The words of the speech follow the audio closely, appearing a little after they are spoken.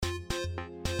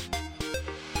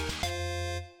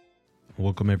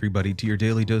Welcome everybody to your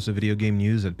daily dose of video game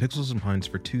news at Pixels and Pines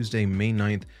for Tuesday, May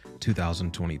 9th,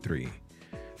 2023.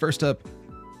 First up,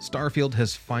 Starfield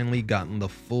has finally gotten the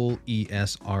full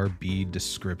ESRB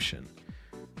description.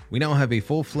 We now have a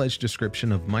full-fledged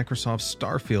description of Microsoft's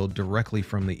Starfield directly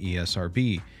from the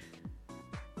ESRB.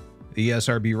 The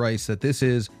ESRB writes that this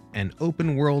is an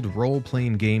open-world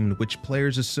role-playing game in which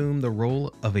players assume the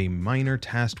role of a miner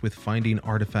tasked with finding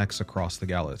artifacts across the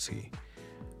galaxy.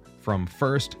 From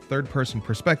first, third-person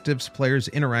perspectives, players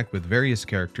interact with various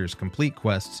characters, complete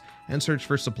quests, and search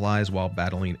for supplies while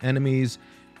battling enemies.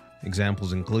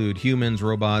 Examples include humans,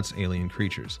 robots, alien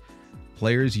creatures.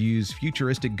 Players use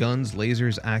futuristic guns,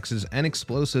 lasers, axes, and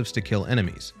explosives to kill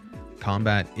enemies.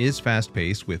 Combat is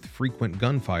fast-paced with frequent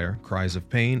gunfire, cries of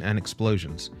pain, and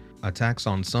explosions. Attacks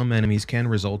on some enemies can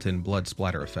result in blood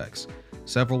splatter effects.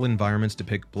 Several environments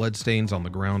depict bloodstains on the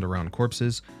ground around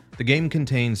corpses. The game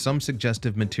contains some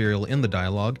suggestive material in the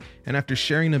dialogue, and after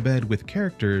sharing a bed with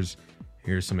characters,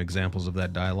 here's some examples of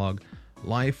that dialogue.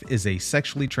 Life is a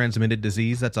sexually transmitted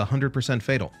disease that's 100%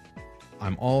 fatal.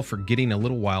 I'm all for getting a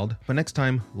little wild, but next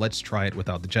time, let's try it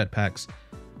without the jetpacks.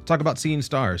 Talk about seeing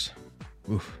stars.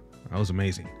 Oof, that was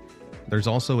amazing. There's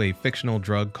also a fictional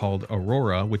drug called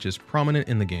Aurora, which is prominent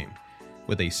in the game,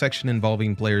 with a section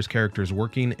involving players' characters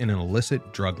working in an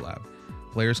illicit drug lab.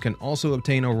 Players can also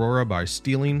obtain Aurora by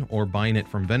stealing or buying it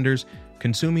from vendors.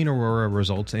 Consuming Aurora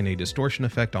results in a distortion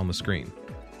effect on the screen.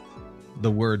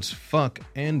 The words fuck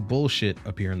and bullshit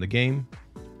appear in the game.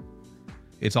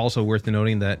 It's also worth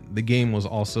noting that the game was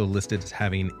also listed as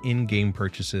having in-game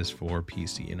purchases for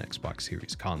PC and Xbox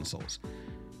Series consoles.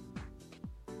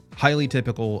 Highly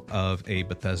typical of a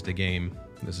Bethesda game.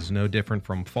 This is no different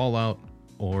from Fallout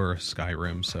or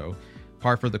Skyrim, so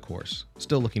par for the course.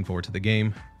 Still looking forward to the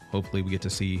game. Hopefully we get to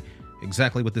see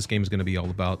exactly what this game is going to be all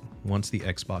about once the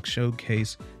Xbox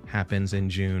Showcase happens in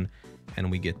June and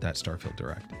we get that Starfield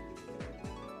Direct.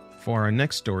 For our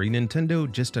next story, Nintendo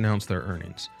just announced their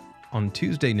earnings. On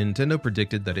Tuesday, Nintendo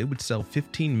predicted that it would sell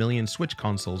 15 million Switch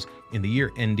consoles in the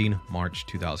year ending March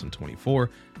 2024,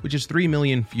 which is 3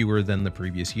 million fewer than the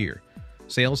previous year.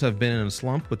 Sales have been in a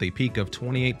slump with a peak of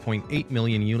 28.8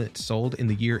 million units sold in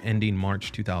the year ending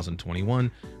March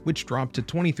 2021, which dropped to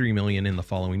 23 million in the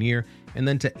following year, and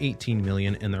then to 18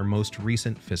 million in their most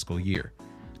recent fiscal year.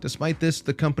 Despite this,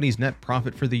 the company's net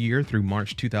profit for the year through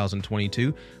March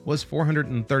 2022 was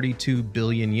 432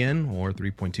 billion yen, or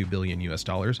 $3.2 billion US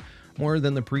dollars, more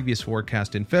than the previous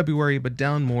forecast in February, but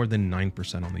down more than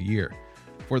 9% on the year.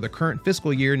 For the current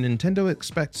fiscal year, Nintendo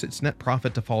expects its net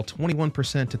profit to fall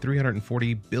 21% to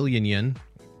 340 billion yen,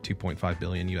 $2.5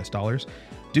 billion US dollars,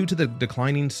 due to the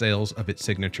declining sales of its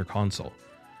signature console.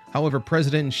 However,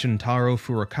 President Shuntaro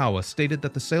Furukawa stated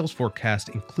that the sales forecast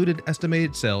included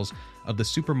estimated sales of the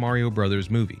Super Mario Bros.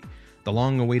 Movie. The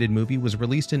long-awaited movie was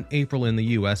released in April in the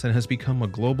US and has become a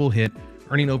global hit,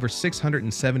 earning over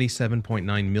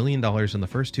 $677.9 million in the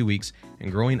first 2 weeks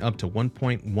and growing up to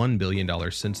 $1.1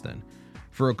 billion since then.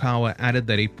 Furukawa added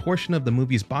that a portion of the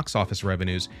movie's box office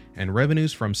revenues and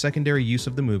revenues from secondary use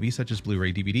of the movie, such as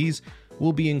Blu-ray DVDs,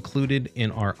 will be included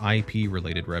in our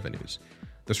IP-related revenues.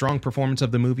 The strong performance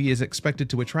of the movie is expected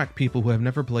to attract people who have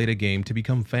never played a game to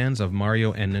become fans of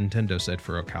Mario and Nintendo, said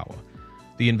Furukawa.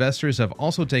 The investors have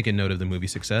also taken note of the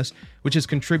movie's success, which has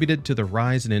contributed to the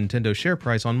rise in Nintendo's share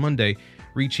price on Monday,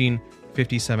 reaching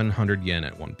 5,700 yen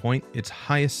at one point, its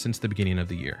highest since the beginning of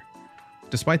the year.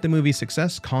 Despite the movie's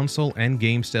success, console and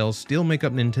game sales still make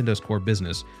up Nintendo's core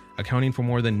business, accounting for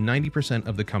more than 90%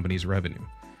 of the company's revenue.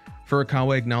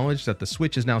 Furukawa acknowledged that the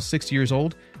Switch is now 6 years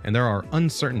old and there are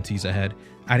uncertainties ahead,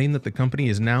 adding that the company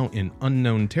is now in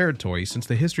unknown territory since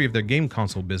the history of their game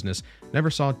console business never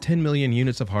saw 10 million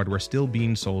units of hardware still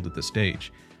being sold at this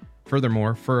stage.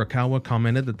 Furthermore, Furukawa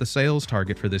commented that the sales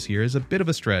target for this year is a bit of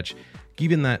a stretch,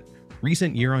 given that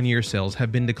recent year-on-year sales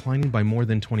have been declining by more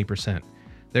than 20%.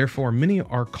 Therefore, many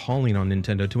are calling on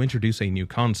Nintendo to introduce a new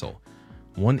console.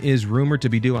 One is rumored to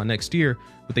be due out next year,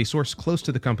 with a source close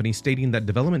to the company stating that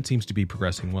development seems to be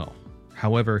progressing well.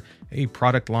 However, a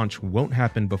product launch won't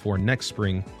happen before next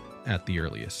spring at the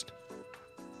earliest.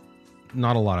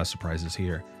 Not a lot of surprises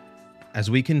here. As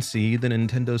we can see, the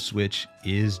Nintendo Switch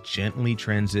is gently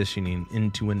transitioning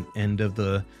into an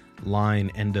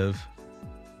end-of-the-line,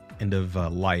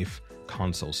 end-of-life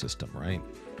console system, right?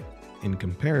 In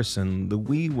comparison, the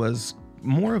Wii was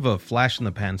more of a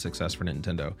flash-in-the-pan success for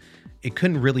Nintendo. It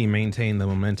couldn't really maintain the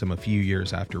momentum a few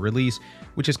years after release,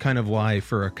 which is kind of why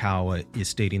Furukawa is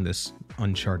stating this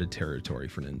uncharted territory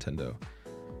for Nintendo.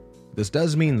 This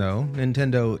does mean, though,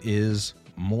 Nintendo is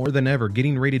more than ever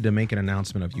getting ready to make an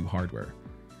announcement of new hardware.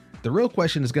 The real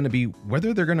question is going to be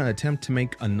whether they're going to attempt to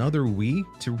make another Wii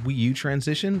to Wii U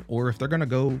transition, or if they're going to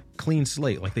go clean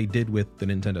slate like they did with the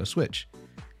Nintendo Switch.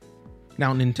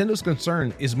 Now, Nintendo's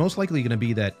concern is most likely going to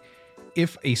be that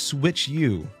if a Switch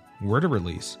U were to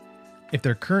release, if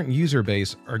their current user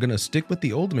base are going to stick with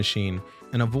the old machine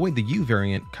and avoid the U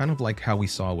variant, kind of like how we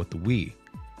saw with the Wii.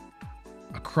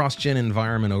 A cross-gen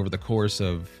environment over the course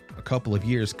of a couple of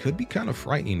years could be kind of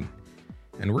frightening.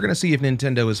 And we're going to see if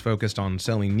Nintendo is focused on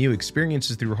selling new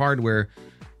experiences through hardware,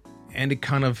 and it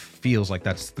kind of feels like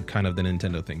that's the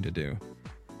Nintendo thing to do.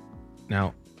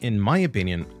 Now, in my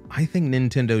opinion, I think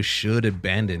Nintendo should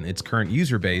abandon its current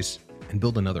user base and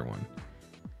build another one.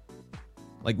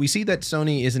 Like, we see that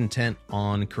Sony is intent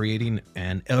on creating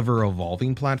an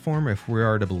ever-evolving platform if we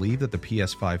are to believe that the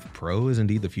PS5 Pro is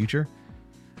indeed the future.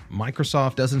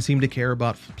 Microsoft doesn't seem to care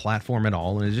about platform at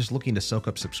all and is just looking to soak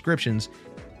up subscriptions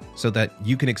so that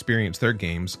you can experience their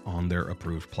games on their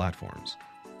approved platforms.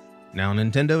 Now,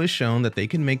 Nintendo has shown that they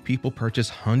can make people purchase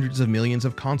hundreds of millions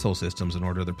of console systems in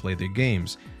order to play their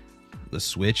games. The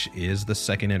Switch is the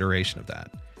second iteration of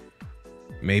that.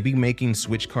 Maybe making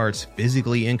Switch carts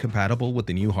physically incompatible with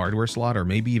the new hardware slot, or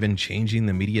maybe even changing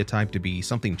the media type to be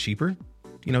something cheaper,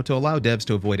 to allow devs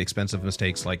to avoid expensive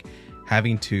mistakes like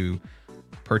having to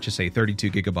purchase a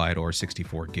 32GB or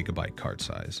 64GB cart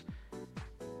size.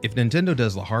 If Nintendo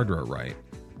does the hardware right,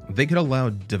 they could allow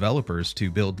developers to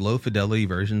build low-fidelity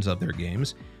versions of their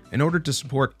games in order to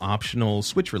support optional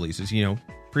Switch releases,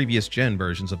 previous gen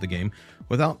versions of the game,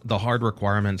 without the hard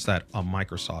requirements that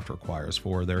Microsoft requires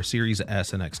for their Series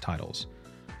S and X titles.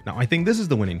 Now, I think this is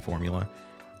the winning formula,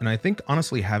 and I think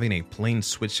honestly having a plain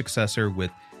Switch successor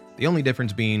with the only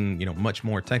difference being, much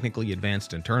more technically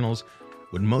advanced internals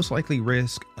would most likely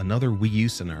risk another Wii U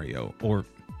scenario, or,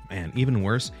 even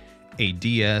worse, a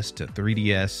DS to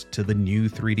 3DS to the new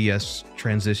 3DS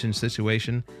transition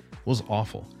situation was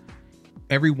awful.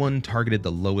 Everyone targeted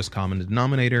the lowest common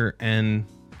denominator, and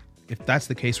if that's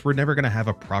the case, we're never going to have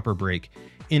a proper break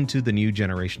into the new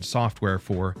generation software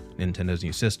for Nintendo's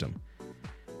new system.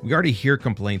 We already hear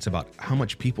complaints about how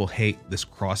much people hate this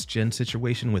cross-gen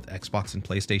situation with Xbox and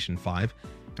PlayStation 5,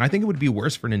 and I think it would be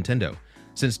worse for Nintendo,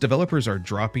 since developers are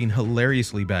dropping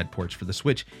hilariously bad ports for the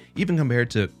Switch, even compared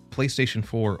to PlayStation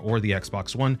 4 or the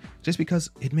Xbox One, just because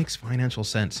it makes financial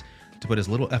sense to put as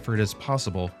little effort as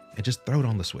possible and just throw it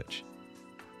on the Switch.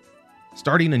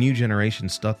 Starting a new generation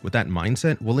stuck with that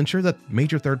mindset will ensure that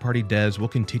major third-party devs will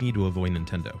continue to avoid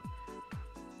Nintendo.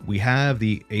 We have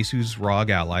the Asus ROG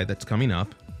Ally that's coming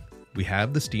up, we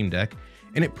have the Steam Deck,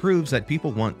 and it proves that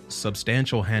people want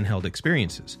substantial handheld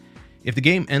experiences. If the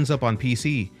game ends up on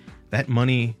PC, that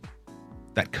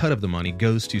cut of the money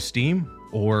goes to Steam,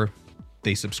 or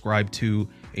they subscribe to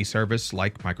a service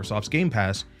like Microsoft's Game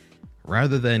Pass,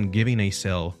 rather than giving a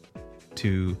sale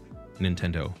to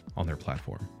Nintendo on their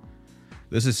platform.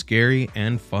 This is scary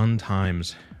and fun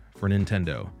times for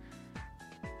Nintendo,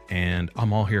 and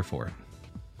I'm all here for it.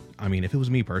 I mean, if it was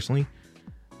me personally,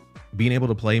 being able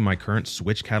to play my current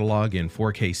Switch catalog in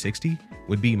 4K 60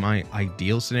 would be my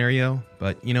ideal scenario,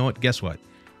 but you know what? Guess what?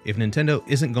 If Nintendo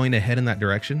isn't going to head in that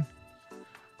direction,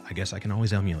 I guess I can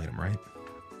always emulate them, right?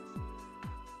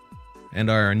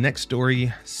 And our next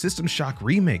story, System Shock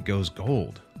Remake goes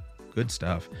gold. Good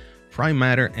stuff. Prime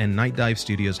Matter and Night Dive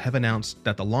Studios have announced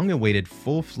that the long-awaited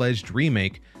full-fledged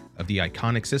remake of the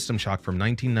iconic System Shock from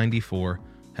 1994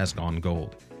 has gone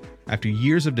gold. After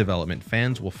years of development,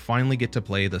 fans will finally get to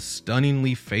play the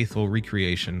stunningly faithful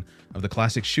recreation of the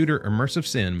classic shooter immersive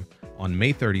sim on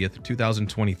May 30th,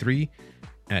 2023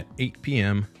 at 8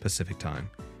 p.m. Pacific Time.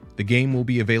 The game will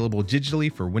be available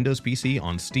digitally for Windows PC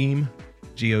on Steam,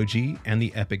 GOG, and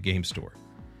the Epic Game Store.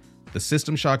 The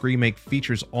System Shock Remake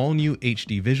features all-new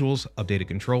HD visuals, updated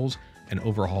controls, an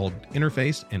overhauled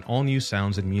interface, and all-new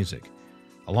sounds and music.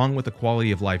 Along with the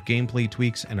quality-of-life gameplay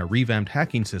tweaks and a revamped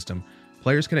hacking system,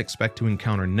 players can expect to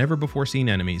encounter never-before-seen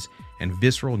enemies and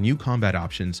visceral new combat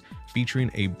options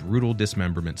featuring a brutal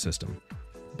dismemberment system.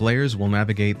 Players will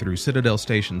navigate through Citadel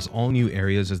Station's all-new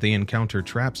areas as they encounter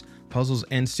traps, puzzles,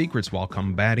 and secrets while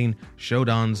combating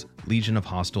Shodan's legion of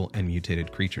hostile and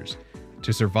mutated creatures.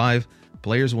 To survive,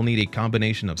 players will need a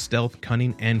combination of stealth,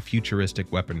 cunning, and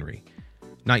futuristic weaponry.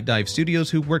 Night Dive Studios,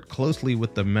 who worked closely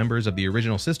with the members of the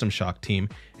original System Shock team,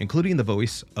 including the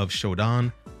voice of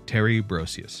Shodan, Terry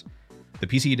Brosius. The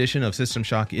PC edition of System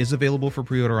Shock is available for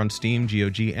pre-order on Steam,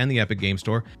 GOG, and the Epic Game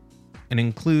Store, and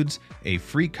includes a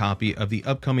free copy of the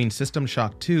upcoming System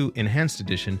Shock 2 Enhanced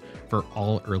Edition for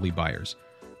all early buyers.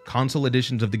 Console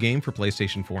editions of the game for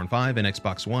PlayStation 4 and 5 and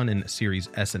Xbox One and Series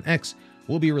S and X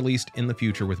will be released in the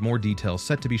future, with more details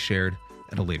set to be shared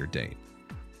at a later date.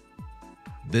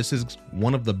 this is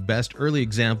one of the best early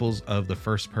examples of the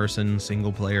first-person,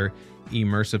 single-player,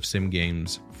 immersive sim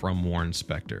games from Warren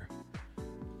Spector.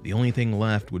 The only thing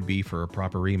left would be for a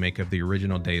proper remake of the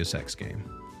original Deus Ex game.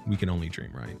 We can only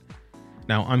dream, right?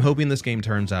 Now, I'm hoping this game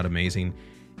turns out amazing.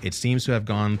 It seems to have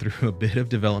gone through a bit of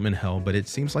development hell, but it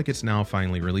seems like it's now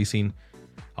finally releasing.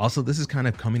 Also, this is kind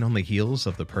of coming on the heels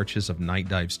of the purchase of Night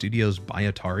Dive Studios by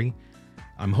Atari.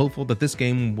 I'm hopeful that this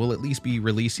game will at least be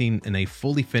releasing in a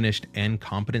fully finished and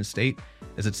competent state,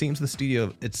 as it seems the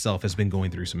studio itself has been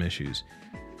going through some issues.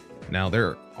 Now,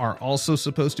 there are also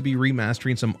supposed to be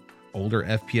remastering some older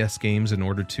FPS games in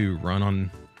order to run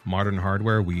on modern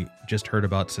hardware. We just heard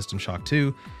about System Shock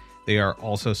 2. They are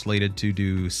also slated to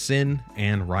do Sin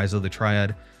and Rise of the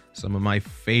Triad, some of my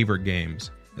favorite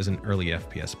games as an early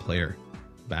FPS player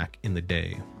back in the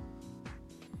day.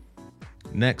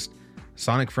 Next,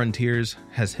 Sonic Frontiers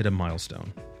has hit a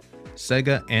milestone.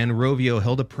 Sega and Rovio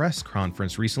held a press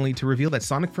conference recently to reveal that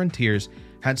Sonic Frontiers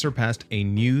had surpassed a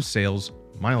new sales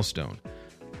milestone.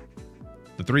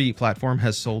 The 3D platform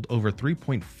has sold over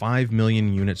 3.5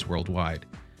 million units worldwide.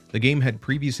 The game had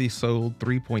previously sold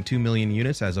 3.2 million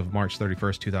units as of March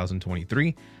 31st,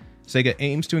 2023. Sega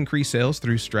aims to increase sales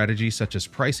through strategies such as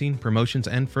pricing, promotions,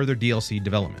 and further DLC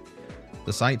development.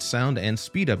 The site's sound and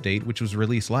speed update, which was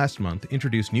released last month,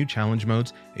 introduced new challenge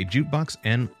modes, a jukebox,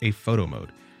 and a photo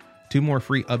mode. 2 more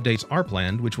free updates are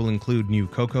planned, which will include new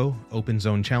Coco, open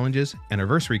zone challenges,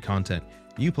 anniversary content,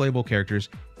 new playable characters,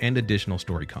 and additional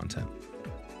story content.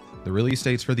 The release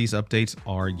dates for these updates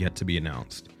are yet to be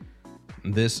announced.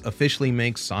 This officially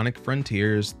makes Sonic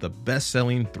Frontiers the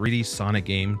best-selling 3D Sonic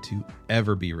game to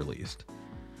ever be released.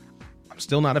 I'm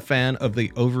still not a fan of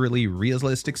the overly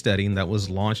realistic setting that was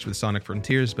launched with Sonic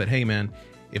Frontiers, but hey man,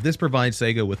 if this provides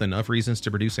Sega with enough reasons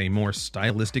to produce a more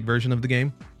stylistic version of the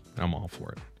game, I'm all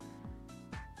for it.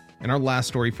 And our last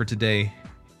story for today,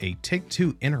 a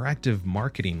Take-Two interactive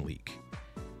marketing leak.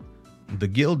 The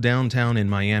Guild downtown in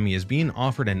Miami is being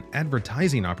offered an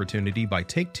advertising opportunity by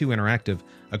Take-Two Interactive,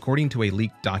 according to a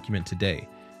leaked document today.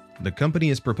 The company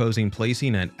is proposing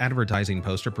placing an advertising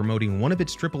poster promoting one of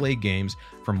its AAA games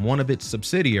from one of its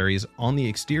subsidiaries on the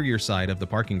exterior side of the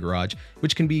parking garage,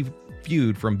 which can be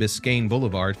viewed from Biscayne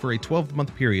Boulevard for a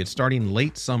 12-month period starting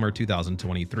late summer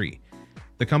 2023.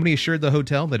 The company assured the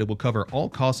hotel that it will cover all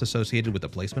costs associated with the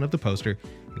placement of the poster,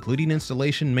 including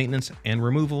installation, maintenance, and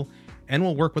removal, and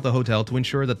will work with the hotel to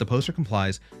ensure that the poster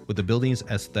complies with the building's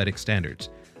aesthetic standards.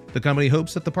 The company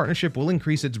hopes that the partnership will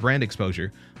increase its brand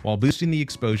exposure while boosting the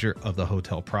exposure of the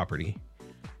hotel property.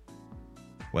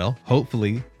 Well,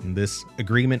 hopefully, this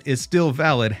agreement is still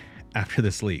valid after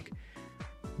this leak.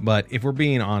 But if we're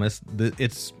being honest,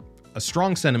 it's a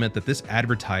strong sentiment that this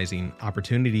advertising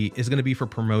opportunity is going to be for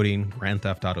promoting Grand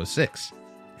Theft Auto 6.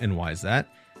 And why is that?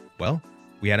 Well,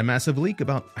 we had a massive leak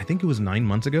about, I think it was 9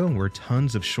 months ago, where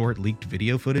tons of short leaked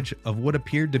video footage of what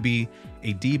appeared to be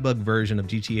a debugged version of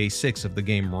GTA6 of the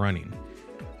game running.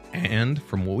 And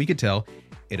from what we could tell,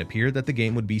 it appeared that the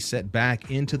game would be set back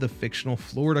into the fictional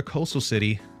Florida coastal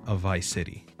city of Vice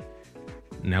City.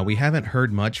 Now, we haven't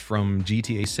heard much from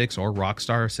GTA6 or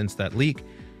Rockstar since that leak.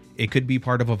 It could be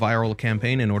part of a viral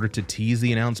campaign in order to tease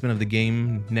the announcement of the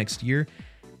game next year.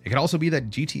 It could also be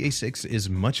that GTA 6 is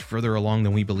much further along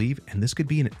than we believe, and this could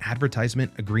be an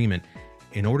advertisement agreement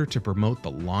in order to promote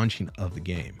the launching of the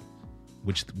game,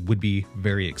 which would be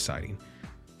very exciting.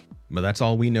 But that's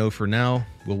all we know for now.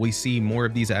 Will we see more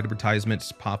of these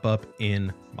advertisements pop up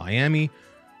in Miami?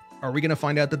 Are we going to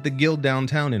find out that the Guild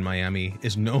downtown in Miami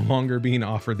is no longer being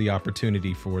offered the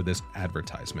opportunity for this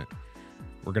advertisement?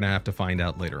 We're going to have to find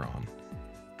out later on.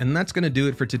 And that's going to do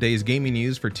it for today's gaming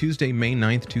news for Tuesday, May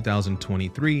 9th,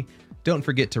 2023. Don't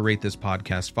forget to rate this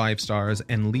podcast 5 stars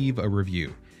and leave a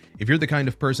review. If you're the kind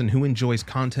of person who enjoys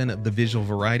content of the visual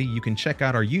variety, you can check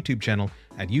out our YouTube channel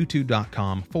at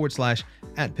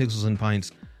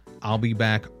youtube.com/@pixelsandpints. I'll be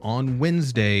back on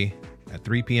Wednesday at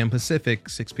 3 p.m. Pacific,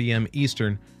 6 p.m.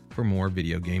 Eastern for more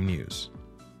video game news.